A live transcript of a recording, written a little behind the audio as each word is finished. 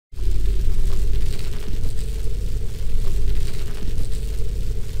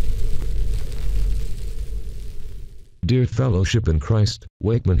dear fellowship in Christ,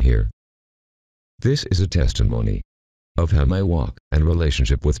 Wakeman here. This is a testimony of how my walk and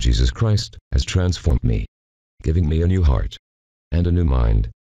relationship with Jesus Christ has transformed me, giving me a new heart and a new mind.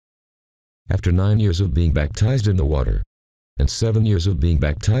 After 9 years of being baptized in the water and 7 years of being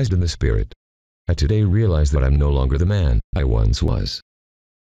baptized in the Spirit, I today realize that I'm no longer the man I once was.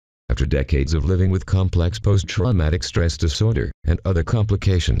 After decades of living with complex post-traumatic stress disorder and other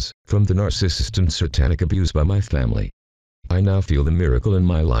complications from the narcissist and satanic abuse by my family, I now feel the miracle in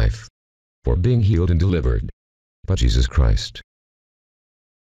my life for being healed and delivered by Jesus Christ.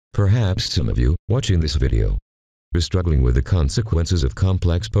 Perhaps some of you watching this video are struggling with the consequences of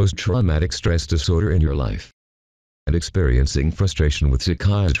complex post-traumatic stress disorder in your life and experiencing frustration with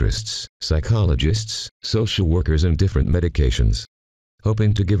psychiatrists, psychologists, social workers, and different medications,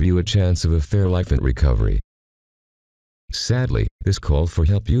 hoping to give you a chance of a fair life and recovery. Sadly, this call for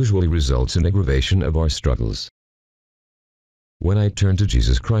help usually results in aggravation of our struggles. When I turned to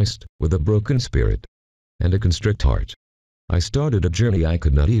Jesus Christ with a broken spirit and a constrict heart, I started a journey I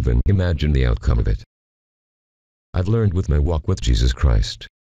could not even imagine the outcome of it. I've learned with my walk with Jesus Christ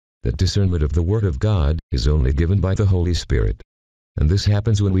that discernment of the Word of God is only given by the Holy Spirit, and this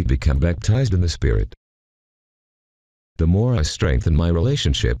happens when we become baptized in the Spirit. The more I strengthen my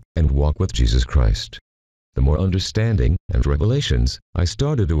relationship and walk with Jesus Christ, the more understanding and revelations I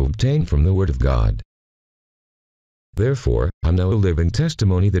started to obtain from the Word of God. Therefore, I'm now a living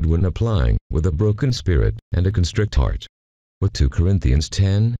testimony that when applying with a broken spirit and a constrict heart, what 2 Corinthians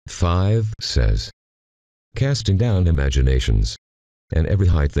 10:5 says, casting down imaginations, and every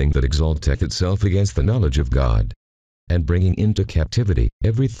high thing that exalteth itself against the knowledge of God, and bringing into captivity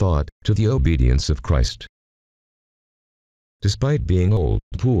every thought to the obedience of Christ. Despite being old,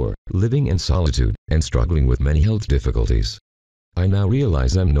 poor, living in solitude, and struggling with many health difficulties, I now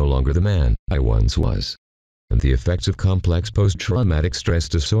realize I'm no longer the man I once was, and the effects of complex post-traumatic stress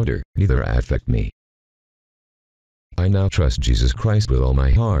disorder neither affect me. I now trust Jesus Christ with all my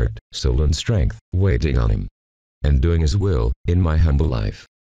heart, soul, and strength, waiting on Him and doing His will in my humble life.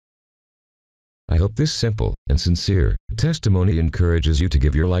 I hope this simple and sincere testimony encourages you to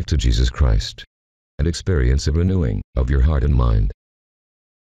give your life to Jesus Christ and experience a renewing of your heart and mind.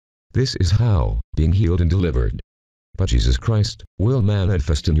 This is how being healed and delivered by Jesus Christ will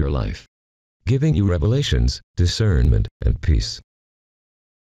manifest in your life, giving you revelations, discernment, and peace.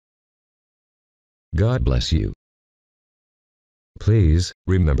 God bless you. Please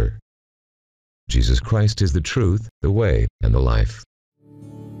remember, Jesus Christ is the truth, the way, and the life.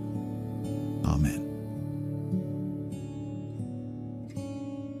 Amen.